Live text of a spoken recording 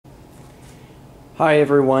Hi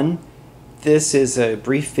everyone, this is a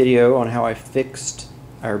brief video on how I fixed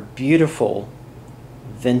our beautiful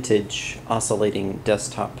vintage oscillating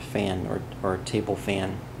desktop fan or table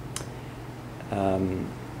fan.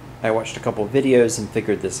 I watched a couple of videos and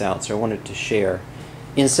figured this out, so I wanted to share.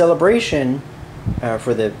 In celebration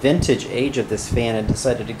for the vintage age of this fan, I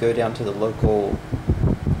decided to go down to the local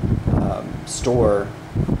store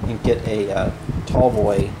and get a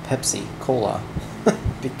Tallboy Pepsi Cola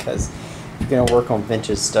because if you're going to work on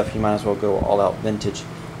vintage stuff, you might as well go all out vintage.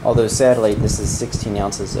 Although sadly, this is 16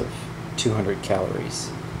 ounces of 200 calories.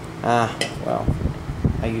 Well,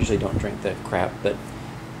 I usually don't drink that crap, but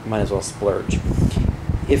might as well splurge.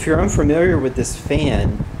 If you're unfamiliar with this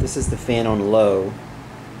fan, this is the fan on low.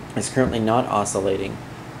 It's currently not oscillating.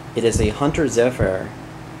 It is a Hunter Zephair.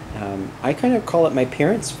 I kind of call it my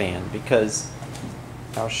parents' fan because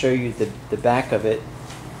I'll show you the back of it.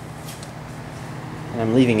 And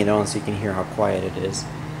I'm leaving it on so you can hear how quiet it is.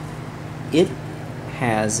 It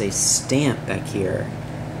has a stamp back here.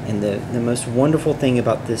 And the most wonderful thing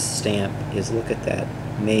about this stamp is, look at that,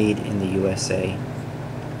 made in the USA.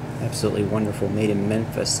 Absolutely wonderful, made in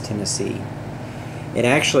Memphis, Tennessee. It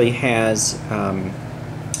actually has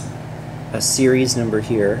a series number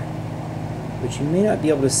here, which you may not be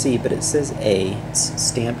able to see, but it says A. It's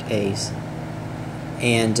stamped A's.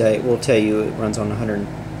 And it will tell you it runs on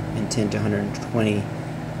 110 to 120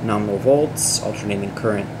 nominal volts, alternating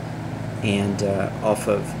current, and off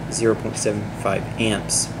of 0.75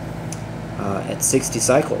 amps at 60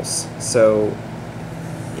 cycles. So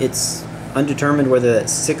it's undetermined whether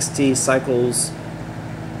that's 60 cycles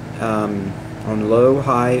on low,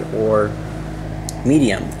 high, or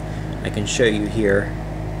medium. I can show you here.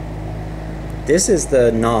 This is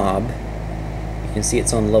the knob. You can see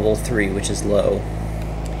it's on level 3, which is low.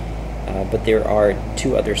 But there are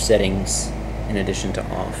two other settings in addition to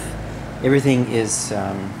off. Everything is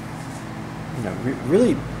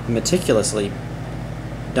really meticulously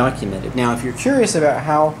documented. Now, if you're curious about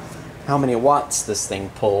how many watts this thing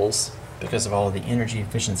pulls because of all of the energy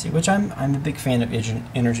efficiency, which I'm a big fan of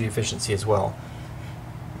energy efficiency as well.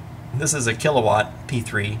 This is a KillaWatt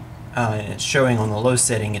P3, and it's showing on the low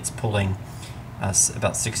setting it's pulling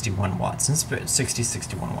about 61 watts. It's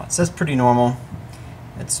 61 watts. That's pretty normal.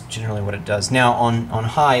 That's generally what it does. Now on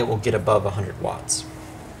high it will get above 100 watts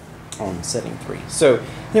on setting 3. So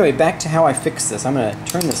anyway, back to how I fix this. I'm going to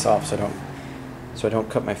turn this off so I don't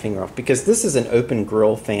cut my finger off, because this is an open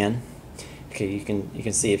grill fan. Okay, you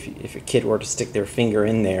can see if a kid were to stick their finger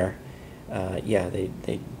in there, yeah,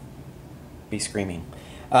 they'd be screaming.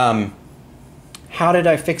 How did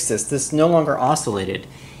I fix this? This no longer oscillated.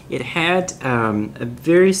 It had a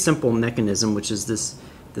very simple mechanism, which is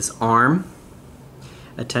this arm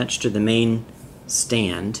attached to the main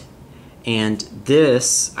stand, and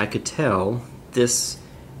this, I could tell, this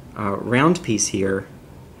round piece here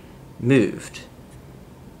moved,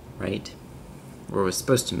 right? Or was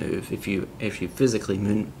supposed to move if you physically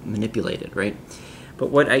manipulate it, right? But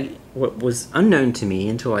what was unknown to me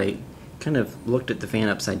until I kind of looked at the fan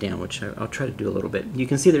upside down, which I'll try to do a little bit. You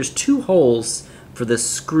can see there's two holes for the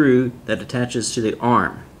screw that attaches to the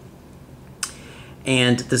arm.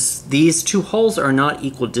 And these two holes are not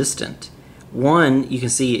equidistant. One, you can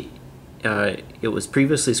see it was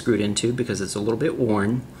previously screwed into because it's a little bit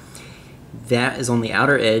worn. That is on the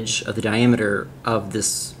outer edge of the diameter of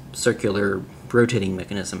this circular rotating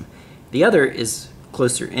mechanism. The other is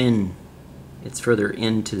closer in. It's further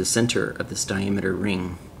into the center of this diameter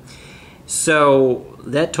ring. So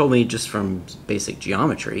that told me, just from basic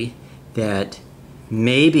geometry, that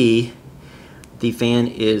maybe the fan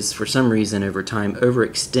is, for some reason over time,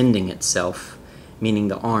 overextending itself, meaning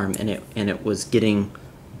the arm, and it was getting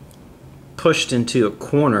pushed into a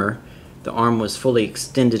corner. The arm was fully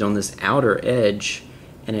extended on this outer edge,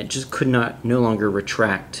 and it just could no longer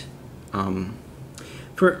retract.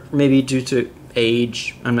 For maybe due to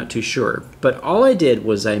age, I'm not too sure. But all I did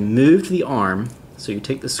was I moved the arm. So you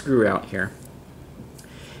take the screw out here,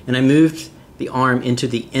 and I moved the arm into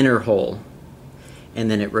the inner hole, and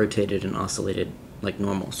then it rotated and oscillated like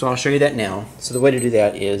normal. So I'll show you that now. So the way to do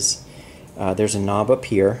that is there's a knob up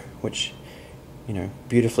here, which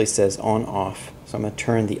beautifully says on off. So I'm going to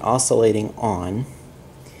turn the oscillating on,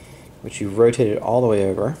 which you rotated all the way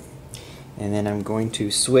over, and then I'm going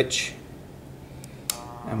to switch.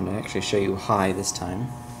 I'm going to actually show you high this time.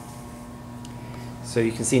 So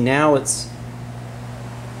you can see now it's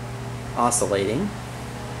oscillating,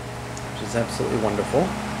 which is absolutely wonderful.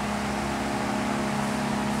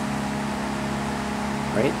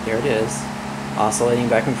 Right, there it is, oscillating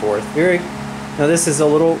back and forth. Now this is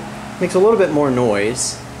makes a little bit more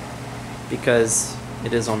noise because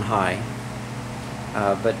it is on high.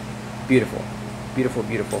 but beautiful, beautiful,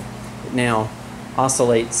 beautiful. It now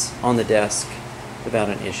oscillates on the desk without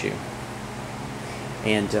an issue.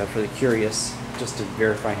 And for the curious, just to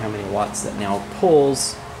verify how many watts that now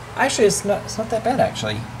pulls, actually it's not that bad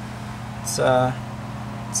actually. It's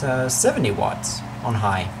 70 watts on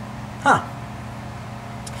high. Huh.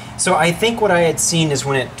 So I think what I had seen is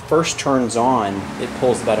when it first turns on, it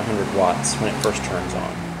pulls about 100 watts when it first turns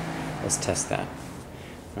on. Let's test that.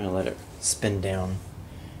 I'm gonna let it spin down.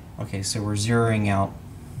 Okay, so we're zeroing out.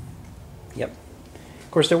 Yep.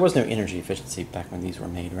 Of course, there was no energy efficiency back when these were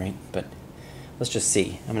made, right? But let's just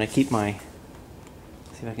see. I'm gonna keep my,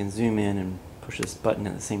 see if I can zoom in and push this button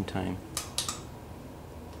at the same time.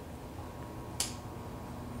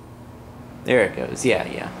 There it goes,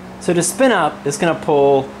 yeah. So to spin up, it's gonna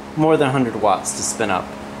pull more than 100 watts to spin up,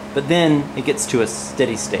 but then it gets to a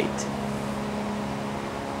steady state,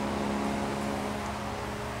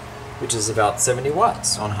 which is about 70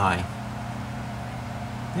 watts on high.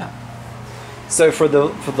 Yeah. So for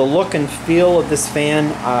the look and feel of this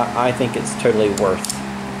fan, I think it's totally worth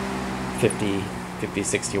 50,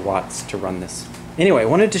 60 watts to run this. Anyway, I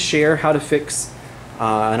wanted to share how to fix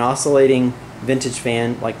an oscillating vintage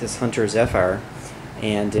fan like this Hunter Zephair,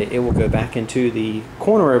 and it will go back into the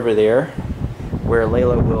corner over there where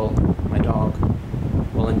Layla will, my dog,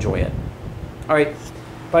 will enjoy it. Alright,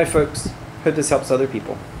 bye folks. Hope this helps other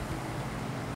people.